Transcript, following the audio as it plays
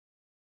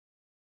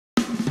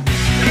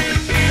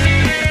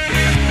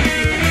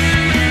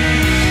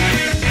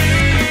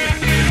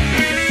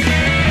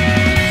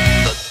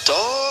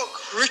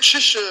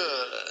Richician.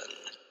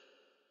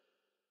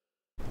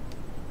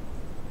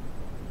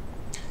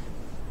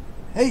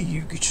 Hey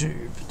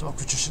YouTube,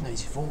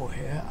 Richician84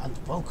 here, and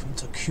welcome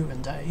to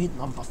Q&A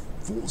number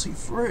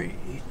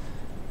 43.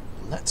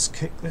 Let's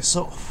kick this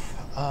off.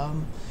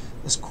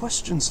 There's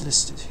questions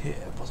listed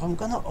here, but I'm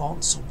going to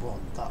answer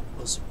one that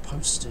was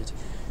posted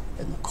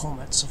in the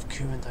comments of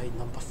Q&A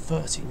number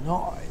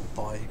 39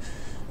 by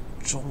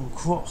John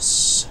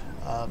Cross,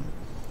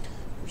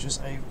 which is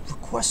a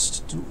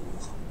request duel,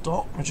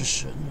 Dark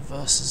Magician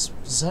versus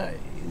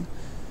Zane.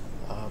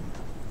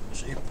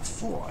 Actually,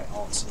 before I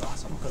answer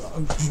that, I'm going to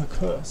open the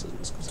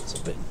curtains because it's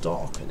a bit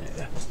dark in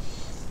here.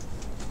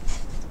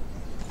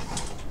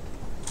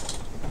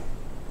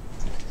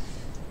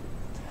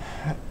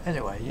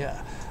 Anyway,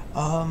 yeah.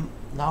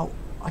 Now,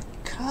 I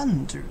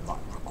can do that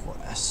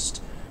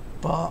request,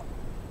 but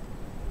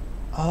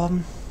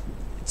it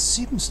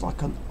seems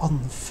like an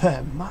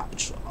unfair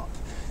matchup,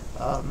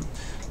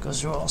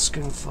 because you're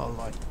asking for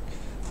like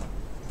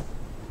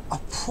a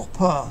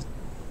proper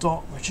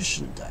Dark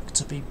Magician deck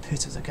to be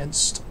pitted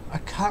against a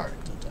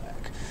character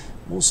deck,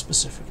 more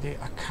specifically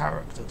a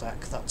character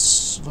deck that's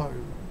slow,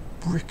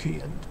 bricky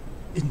and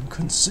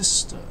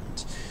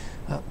inconsistent.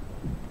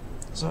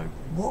 So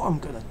what I'm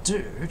going to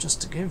do,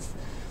 just to give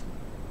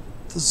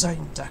the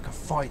Zane deck a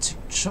fighting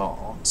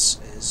chance,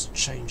 is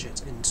change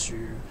it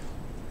into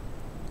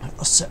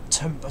a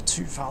September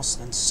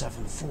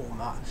 2007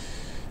 format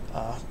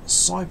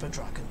Cyber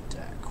Dragon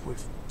deck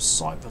with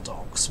Cyber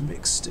Dogs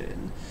mixed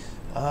in,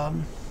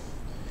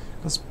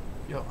 because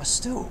I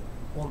still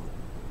want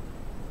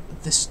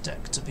this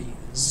deck to be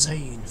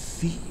Zane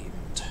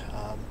themed,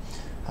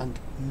 and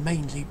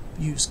mainly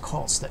use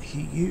cards that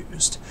he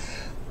used.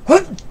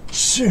 Oh,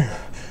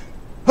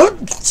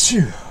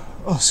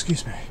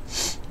 excuse me.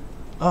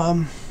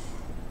 Now,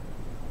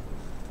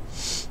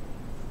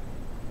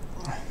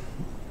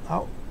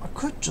 I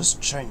could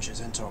just change it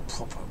into a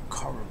proper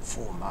current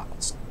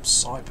format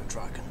Cyber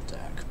Dragon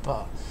deck,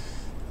 but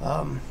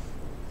hang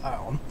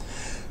on.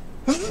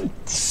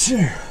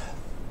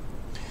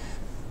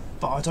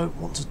 But I don't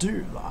want to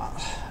do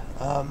that,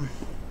 and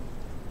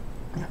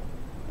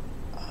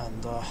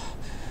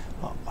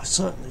I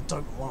certainly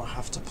don't want to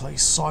have to play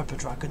Cyber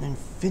Dragon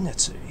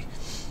Infinity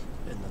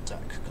in the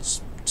deck,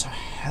 because to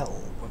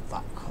hell with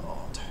that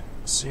card,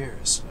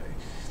 seriously.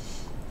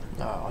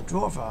 No, I'd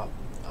rather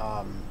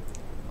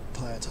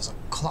play it as a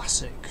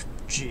classic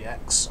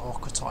GX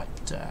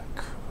archetype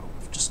deck,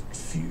 with just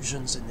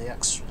fusions in the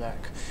extra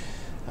deck.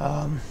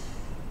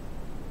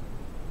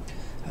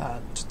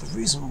 And the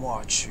reason why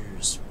I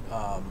choose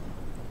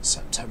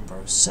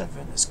September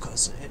 07 is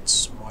because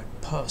it's my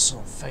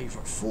personal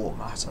favourite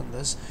format, and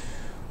there's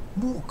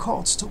more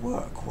cards to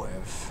work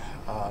with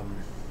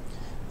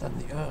than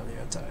the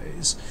earlier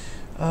days.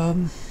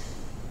 Now,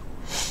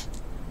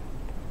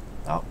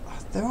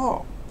 there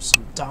are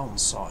some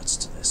downsides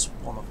to this,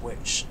 one of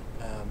which,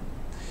 a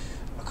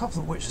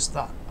couple of which is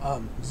that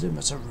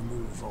limiter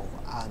removal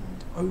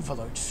and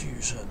overload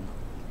fusion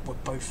were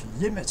both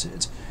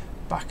limited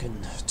back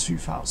in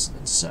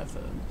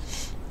 2007,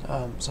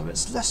 so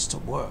it's less to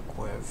work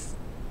with,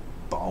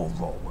 but I'll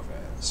roll with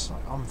it.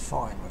 I'm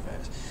fine with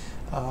it.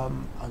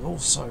 And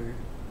also,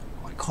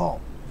 I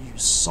can't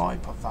use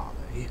Cyber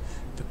Valley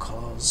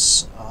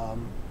because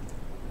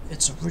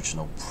its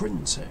original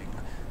printing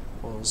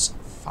was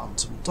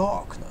Phantom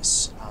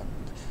Darkness,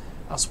 and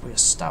as we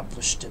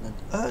established in an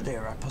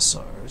earlier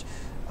episode,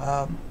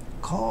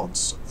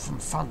 cards from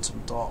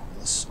Phantom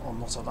Darkness are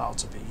not allowed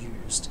to be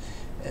used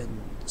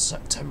in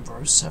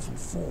September 07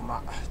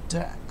 format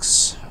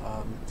decks.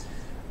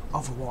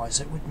 Otherwise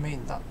it would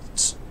mean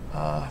that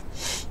a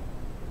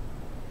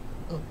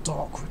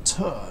Dark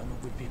Return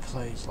would be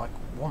played like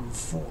one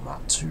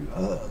format too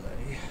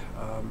early,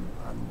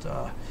 and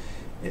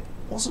it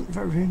wasn't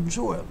very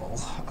enjoyable,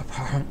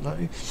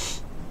 apparently.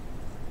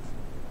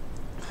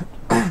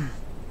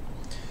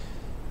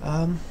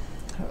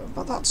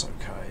 But that's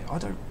okay. I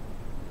don't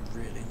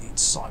really need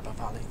Cyber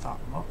Valley that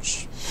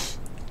much,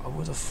 I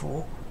would have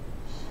thought.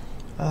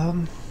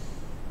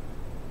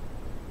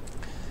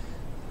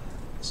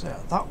 So yeah,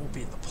 that will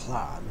be the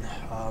plan,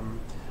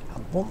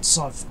 and once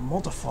I've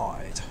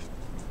modified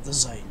the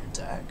Zane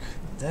deck,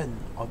 then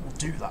I will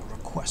do that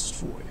request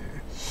for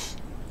you.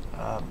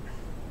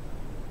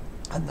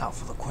 And now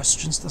for the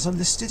questions that are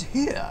listed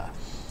here.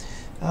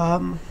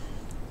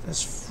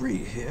 There's 3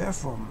 here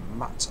from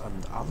Matt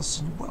and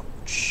Alison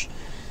Welch.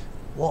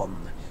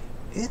 1.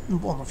 In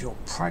one of your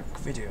prank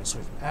videos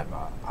with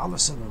Emma,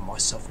 Alison and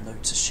myself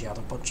noticed she had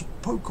a bunch of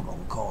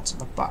Pokemon cards in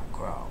the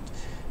background.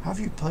 Have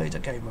you played a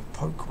game of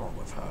Pokemon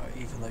with her,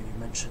 even though you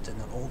mentioned in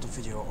an older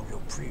video on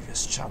your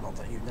previous channel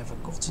that you never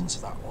got into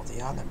that or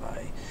the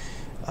anime?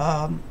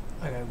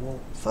 Okay, well,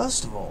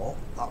 first of all,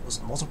 that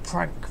was not a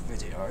prank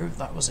video,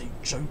 that was a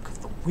joke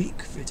of the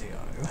week video.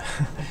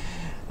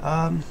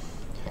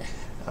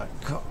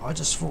 I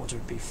just thought it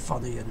would be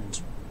funny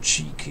and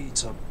cheeky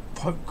to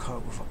poke her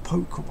with a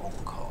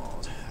Pokemon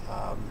card,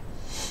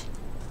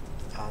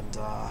 and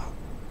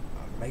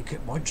make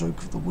it my joke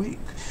of the week.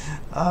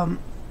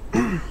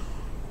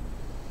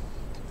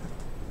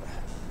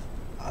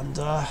 And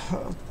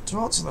to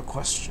answer the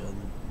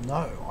question,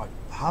 no, I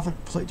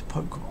haven't played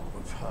Pokemon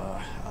with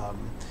her.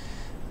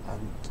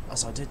 And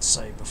as I did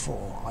say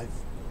before, I've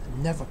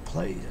never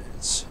played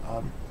it.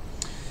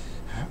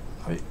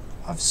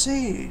 I've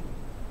seen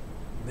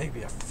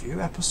maybe a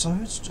few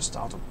episodes just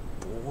out of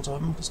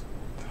boredom, because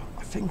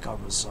I think I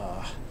was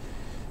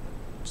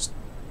just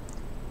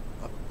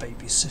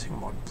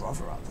babysitting my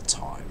brother at the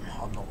time.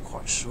 I'm not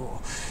quite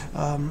sure.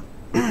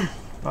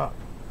 But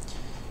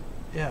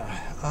yeah,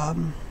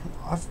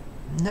 I've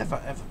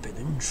never ever been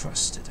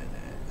interested in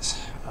it.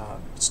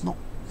 It's not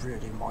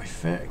really my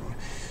thing,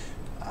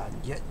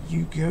 and yet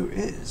Yu-Gi-Oh!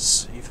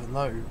 Is, even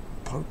though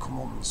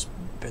Pokemon's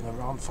been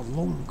around for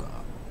longer,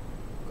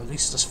 at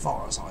least as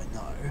far as I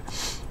know.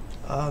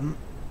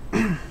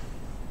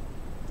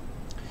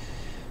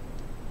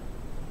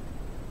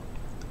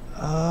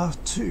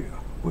 2.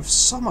 With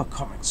summer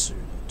coming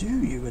soon,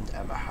 do you and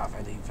Emma have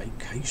any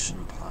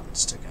vacation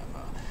plans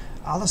together?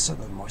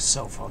 Alison and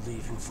myself are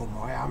leaving for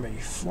Miami,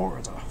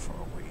 Florida for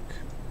a week.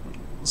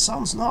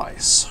 Sounds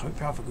nice. Hope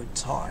you have a good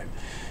time.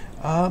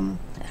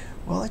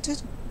 Well, I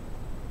did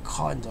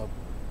kind of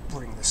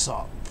bring this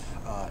up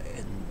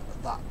in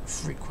that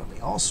frequently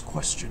asked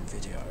question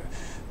video,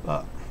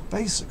 but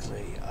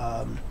basically,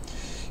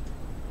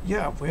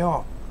 yeah, we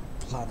are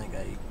planning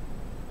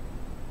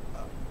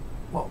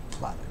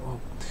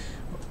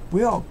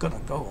we are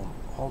gonna go on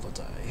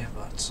holiday,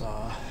 but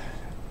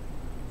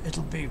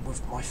it'll be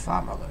with my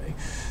family.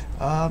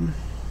 Now,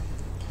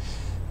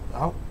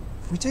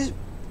 we did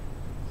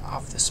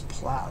have this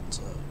plan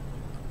to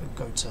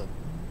go to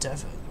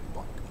Devon,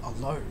 like,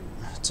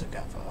 alone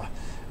together,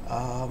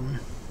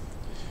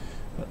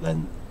 but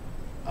then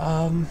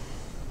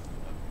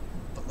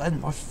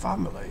my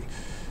family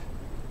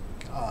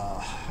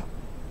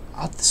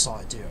had this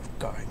idea of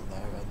going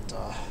there, and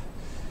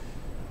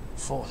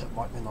thought it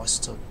might be nice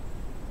to,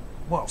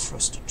 well, for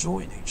us to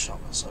join each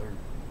other, so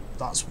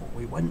that's what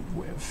we went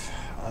with.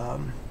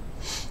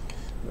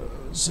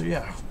 So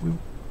yeah,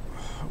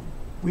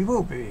 we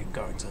will be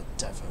going to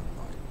Devon,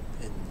 like,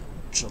 in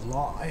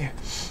July,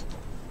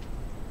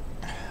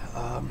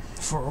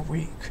 for a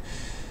week.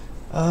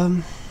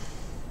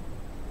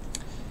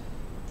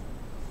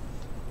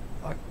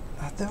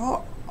 There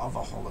are other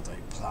holiday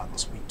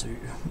plans we do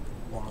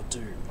want to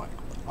do, like,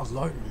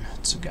 alone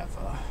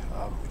together,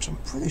 which I'm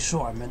pretty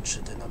sure I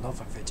mentioned in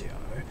another video,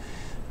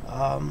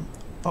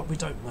 but we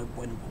don't know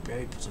when we'll be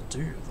able to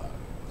do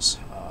those.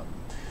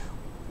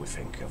 We're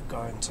thinking of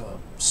going to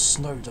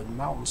Snowdon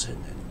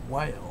Mountain in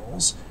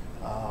Wales,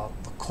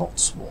 the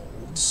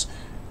Cotswolds,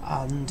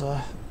 and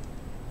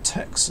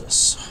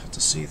Texas to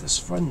see this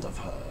friend of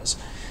hers.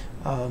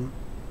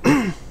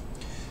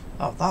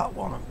 Now, that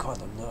one I'm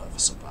kind of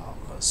nervous about,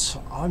 because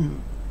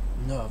I'm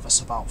nervous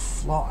about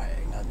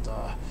flying, and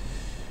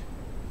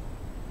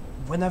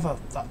whenever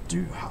that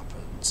do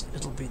happens,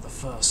 it'll be the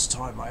first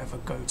time I ever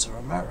go to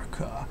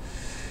America,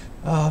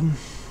 and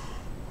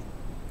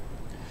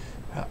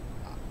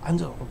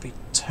it'll be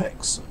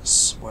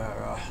Texas,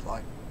 where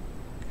like,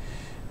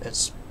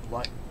 it's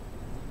like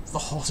the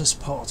hottest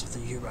part of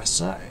the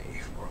USA,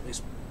 or at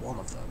least one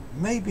of them.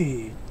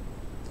 Maybe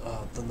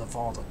the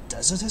Nevada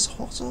desert is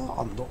hotter,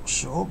 I'm not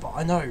sure, but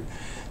I know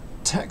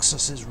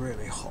Texas is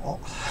really hot.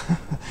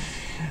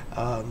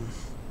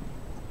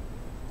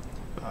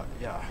 But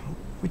yeah,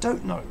 we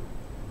don't know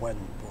when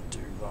we'll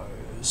do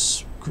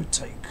those. Could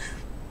take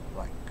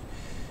like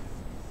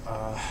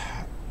a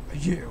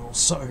year or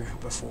so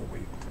before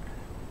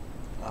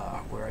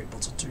we're able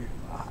to do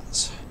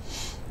that.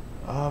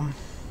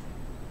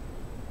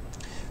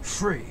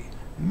 3.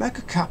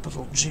 Mega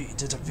Capital G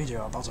did a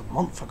video about a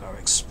month ago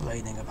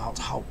explaining about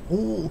how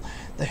all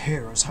the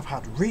heroes have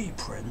had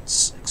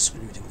reprints,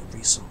 excluding the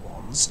recent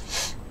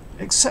ones,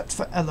 except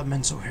for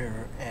Elemental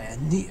Hero Air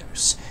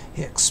Neos.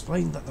 He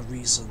explained that the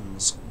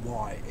reasons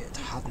why it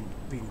hadn't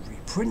been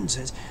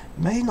reprinted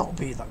may not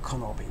be that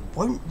Konami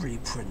won't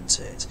reprint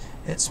it,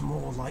 it's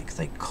more like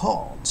they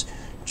can't,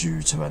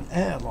 due to an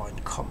airline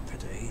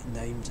company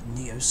named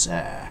Neos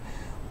Air,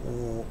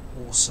 or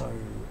also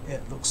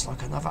it looks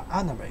like another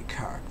anime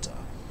character.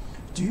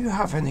 Do you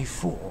have any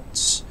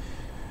thoughts?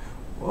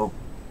 Well,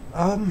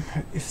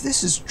 if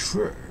this is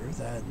true,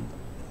 then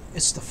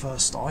it's the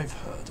first I've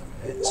heard of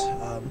it,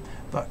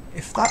 but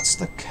if that's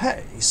the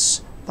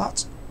case,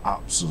 that's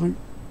absolute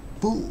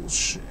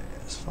bullshit.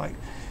 Like,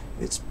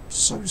 it's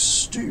so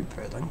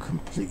stupid and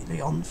completely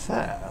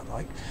unfair.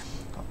 Like,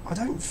 I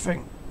don't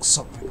think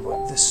something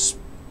like this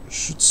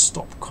should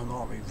stop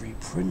Konami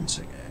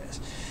reprinting it.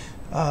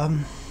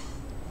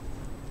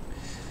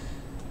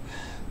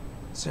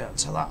 So yeah,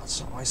 to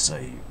that I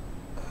say,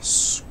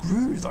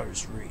 screw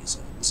those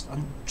reasons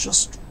and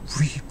just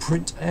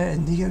reprint Air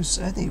Neos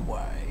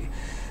anyway,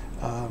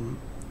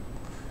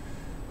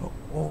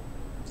 or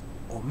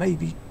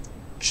maybe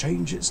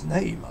change its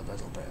name a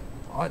little bit.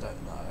 I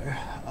don't know.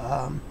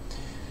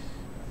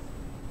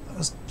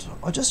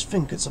 I just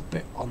think it's a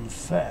bit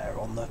unfair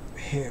on the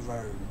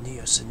Hero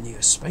Neos and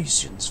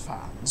Neospatians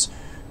fans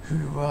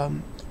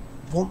who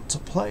want to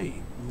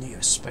play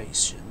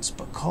Neospatians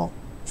but can't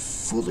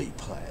fully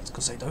play it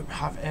because they don't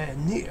have Air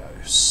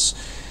Neos.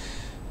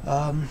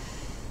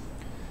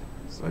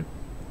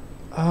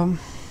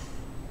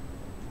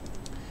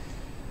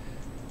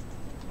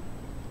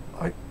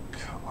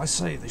 I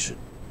say they should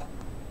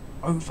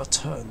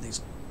overturn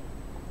these,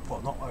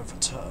 well, not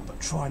overturn,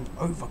 but try and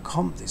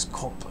overcome these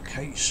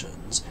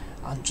complications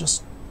and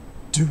just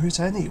do it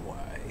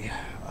anyway.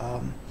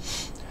 I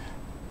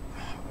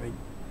mean,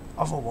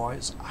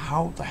 otherwise,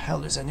 how the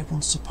hell is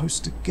anyone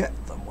supposed to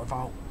get them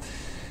without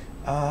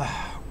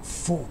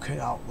forking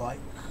out like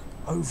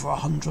over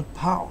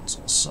 £100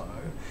 or so?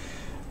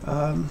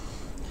 Of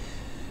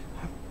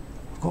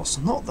course,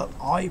 not that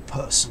I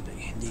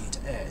personally need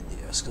Air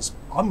Neos, because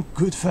I'm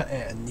good for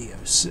Air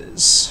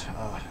Neoses,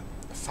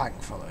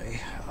 thankfully.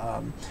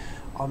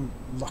 I'm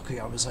lucky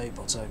I was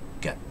able to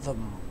get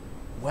them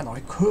when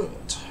I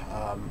could,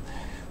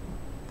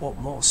 what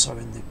more so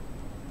in the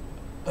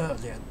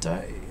earlier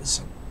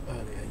days,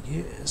 earlier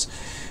years.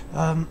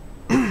 Not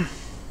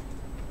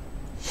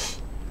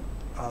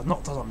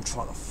that I'm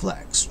trying to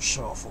flex, or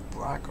show off or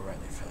brag or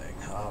anything.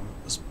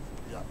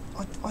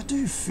 I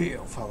do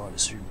feel for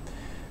those who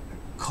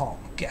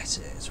can't get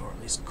it, or at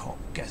least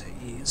can't get it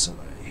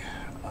easily.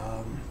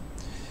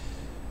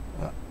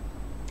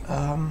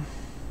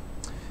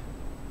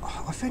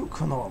 I think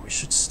Konami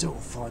should still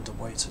find a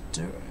way to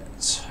do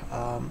it.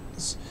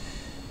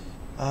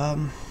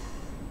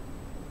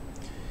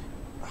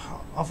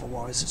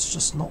 Otherwise, it's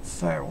just not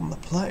fair on the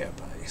player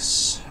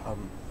base.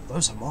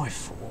 Those are my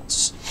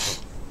thoughts.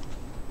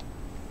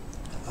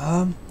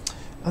 And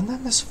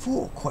then there's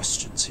 4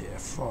 questions here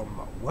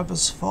from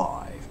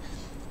Webbers5.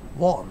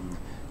 1.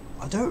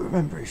 I don't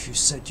remember if you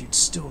said you'd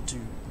still do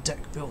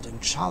deck building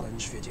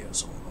challenge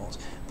videos or not,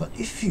 but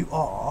if you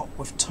are,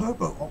 with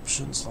turbo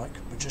options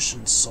like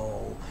Magician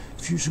Soul,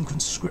 Fusion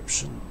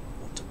Conscription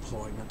or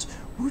Deployment,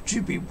 would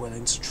you be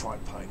willing to try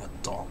playing a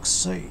Dark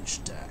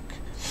Sage deck?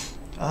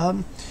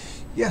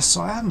 Yes,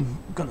 I am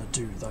going to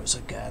do those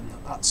again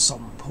at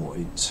some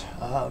point.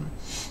 I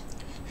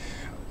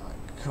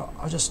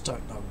just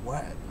don't know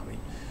when. I mean,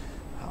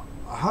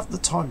 I have the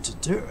time to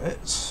do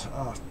it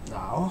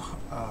now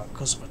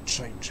because of a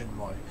change in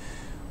my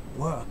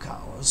work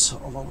hours,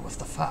 along with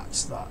the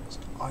fact that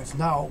I've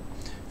now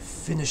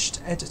finished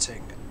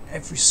editing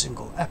every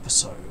single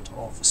episode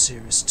of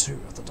Series 2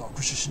 of the Dark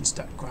Richician's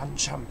Deck Grand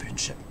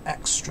Championship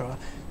Extra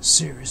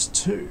Series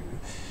 2.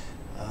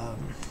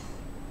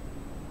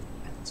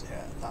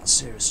 Yeah, that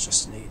series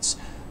just needs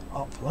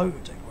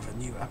uploading, with a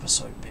new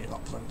episode being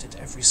uploaded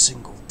every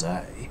single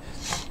day.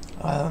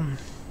 And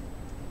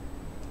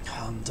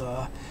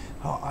I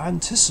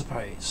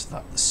anticipate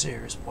that the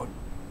series won't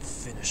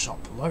finish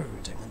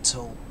uploading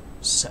until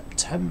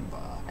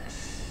September.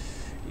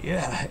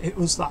 Yeah, it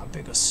was that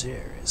big a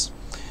series.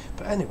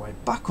 But anyway,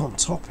 back on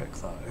topic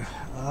though.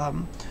 I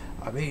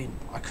mean,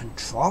 I can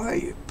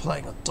try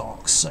playing a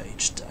Dark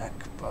Sage deck,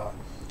 but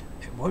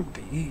it won't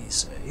be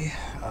easy,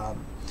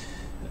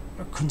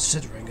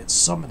 considering its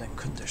summoning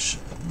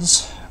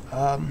conditions.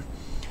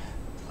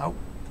 Now,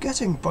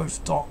 getting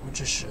both Dark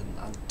Magician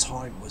and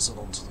Time Wizard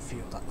onto the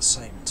field at the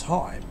same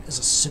time is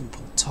a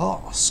simple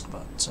task,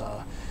 but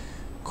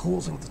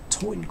causing the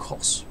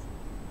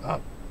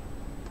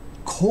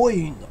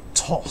coin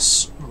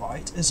toss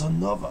right is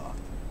another.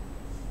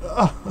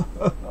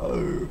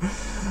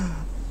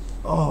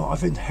 Oh,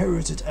 I've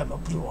inherited Emma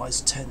Blue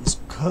Eyes 10's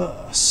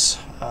curse.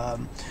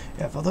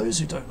 Yeah, for those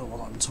who don't know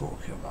what I'm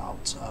talking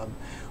about,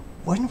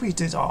 when we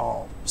did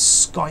our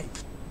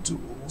Skype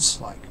duels,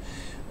 like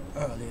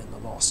early in the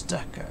last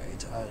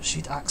decade,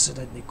 she'd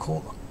accidentally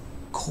called a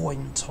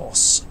coin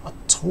toss a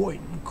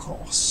toin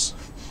toss,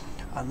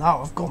 and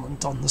now I've gone and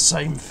done the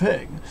same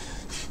thing.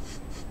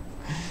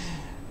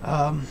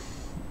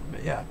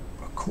 But yeah,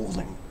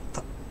 calling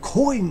the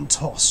coin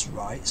toss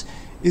right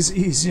is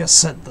easier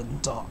said than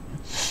done.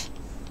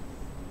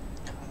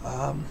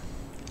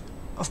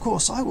 Of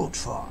course, I will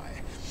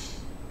try.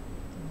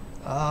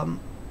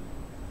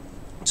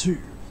 2.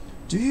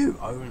 Do you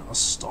own a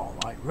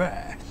Starlight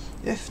Rare?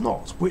 If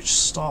not, which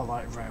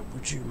Starlight Rare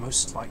would you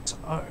most like to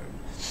own?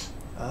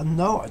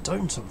 No, I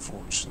don't,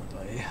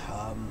 unfortunately.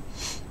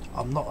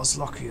 I'm not as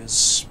lucky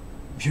as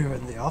you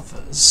and the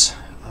others.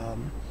 I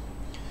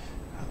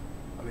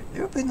mean,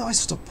 it would be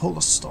nice to pull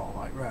a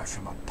Starlight Rare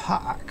from a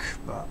pack,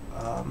 but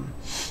I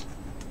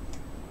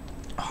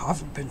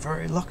haven't been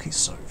very lucky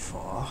so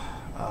far.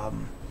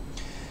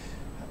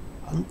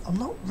 I'm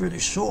not really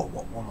sure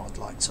what one I'd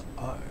like to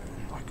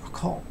own. Like, I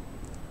can't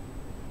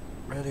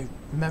really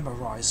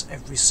memorise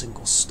every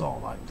single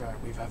Starlight Rare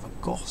we've ever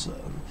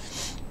gotten.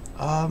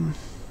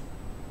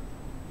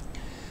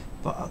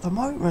 But at the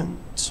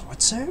moment,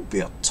 I'd say it would be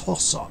a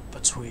toss-up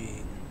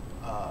between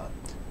the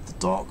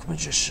Dark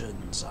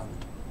Magicians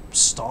and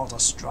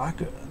Stardust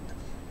Dragon.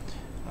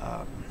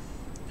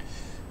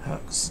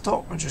 Because the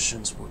Dark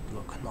Magicians would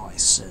look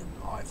nice in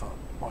either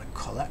my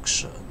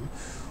collection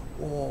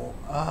or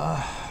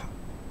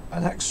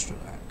an extra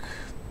deck.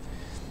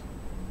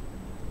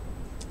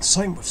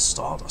 Same with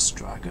Stardust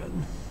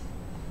Dragon.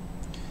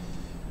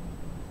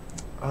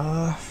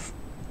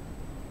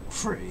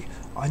 free.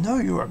 I know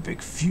you're a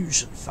big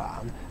fusion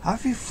fan.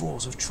 Have you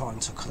thought of trying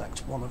to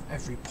collect one of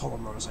every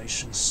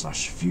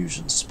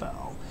polymerization/fusion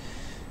spell?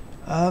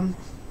 No,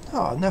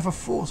 I never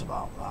thought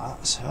about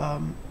that.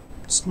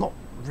 It's not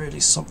really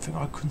something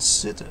I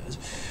considered.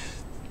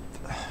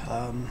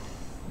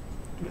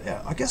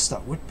 Yeah, I guess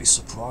that would be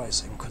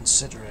surprising,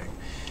 considering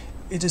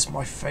it is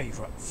my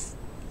favourite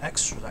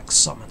extra deck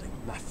summoning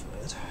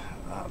method,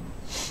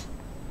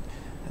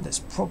 and it's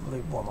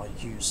probably one I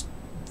use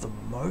the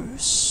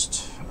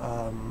most.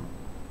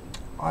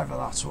 Either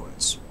that or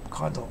it's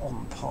kind of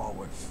on par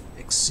with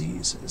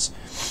Xyz's.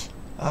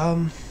 I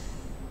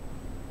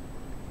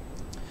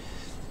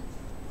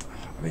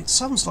mean, it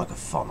sounds like a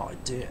fun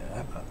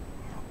idea, but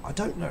I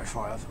don't know if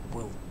I ever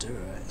will do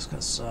it,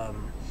 because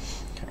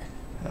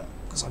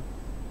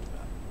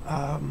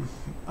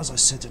as I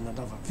said in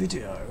another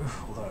video,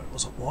 although it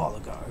was a while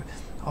ago,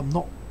 I'm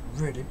not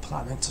really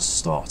planning to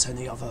start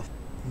any other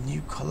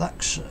new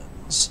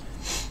collections,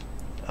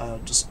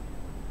 just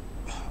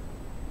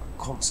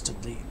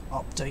constantly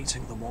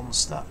updating the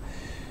ones that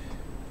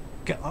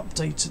get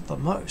updated the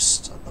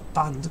most. The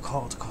Band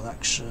card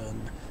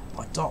collection,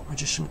 my Dark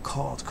Magician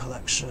card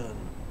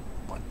collection,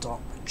 my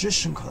Dark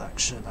Magician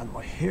collection, and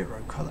my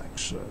Hero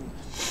collection.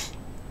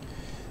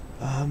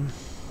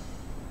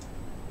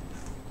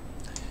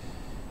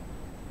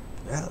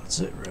 Yeah, that's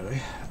it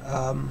really.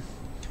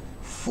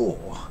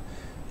 4.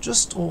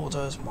 Just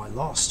ordered my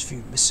last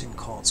few missing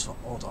cards for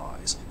Odd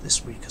Eyes.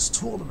 This week is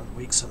tournament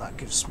week, so that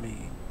gives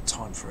me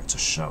time for it to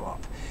show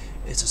up.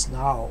 It is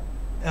now...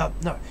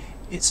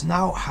 it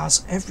now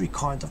has every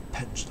kind of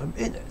pendulum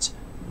in it.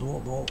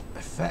 Normal,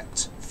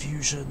 Effect,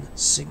 Fusion,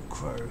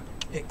 Synchro,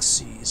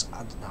 Xyz,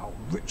 and now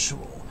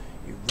Ritual.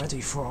 You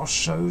ready for our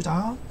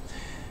showdown?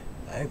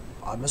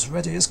 I'm as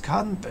ready as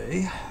can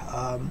be.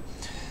 Now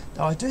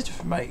I did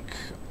make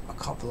a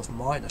couple of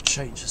minor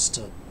changes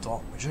to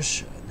Dark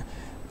Magician,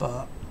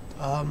 but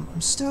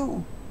I'm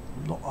still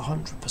not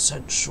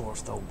 100% sure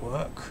if they'll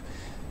work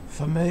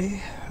for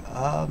me,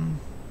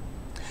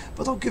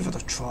 but I'll give it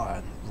a try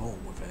and roll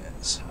with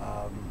it.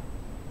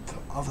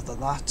 But other than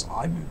that,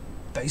 I'm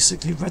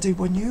basically ready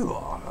when you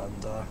are,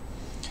 and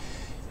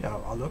yeah,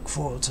 I look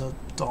forward to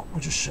Dark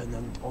Magician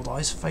and Odd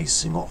Eyes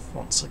facing off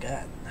once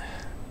again.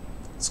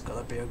 It's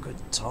gonna be a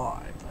good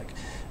time, like,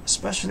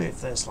 especially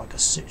if there's like a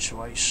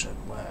situation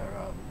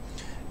where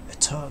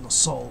Eternal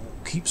Soul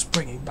keeps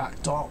bringing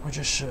back Dark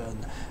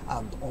Magician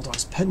and Odd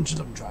Eyes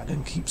Pendulum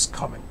Dragon keeps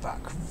coming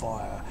back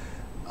via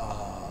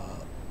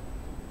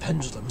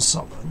Pendulum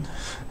Summon.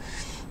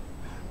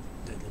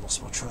 Nearly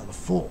lost my trail of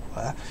thought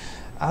there.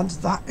 And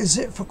that is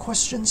it for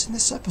questions in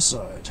this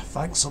episode.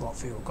 Thanks a lot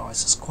for your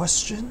guys'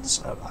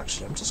 questions.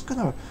 Actually, I'm just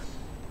going to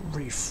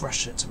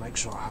refresh it to make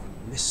sure I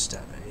haven't missed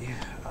any.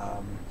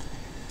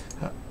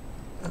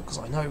 Because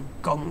I know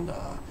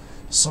Gunnar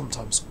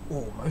sometimes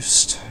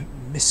almost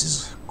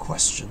misses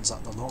questions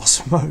at the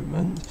last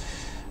moment.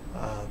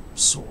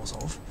 Sort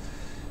of.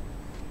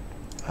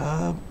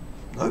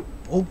 Nope,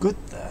 all good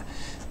there.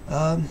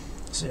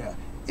 So yeah,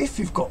 if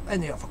you've got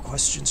any other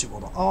questions you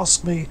want to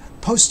ask me,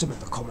 post them in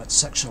the comments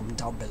section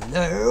down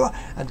below.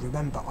 And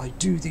remember, I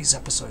do these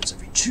episodes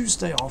every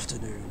Tuesday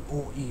afternoon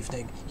or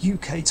evening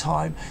UK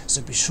time,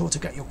 so be sure to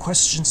get your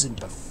questions in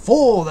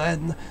before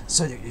then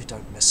so that you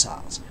don't miss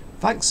out.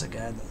 Thanks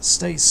again,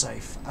 stay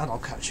safe, and I'll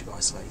catch you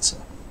guys later.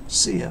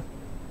 See ya.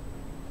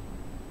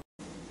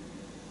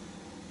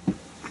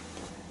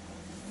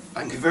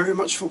 Thank you very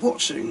much for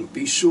watching.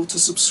 Be sure to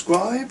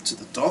subscribe to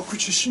the Dark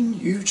Richician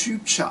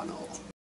YouTube channel.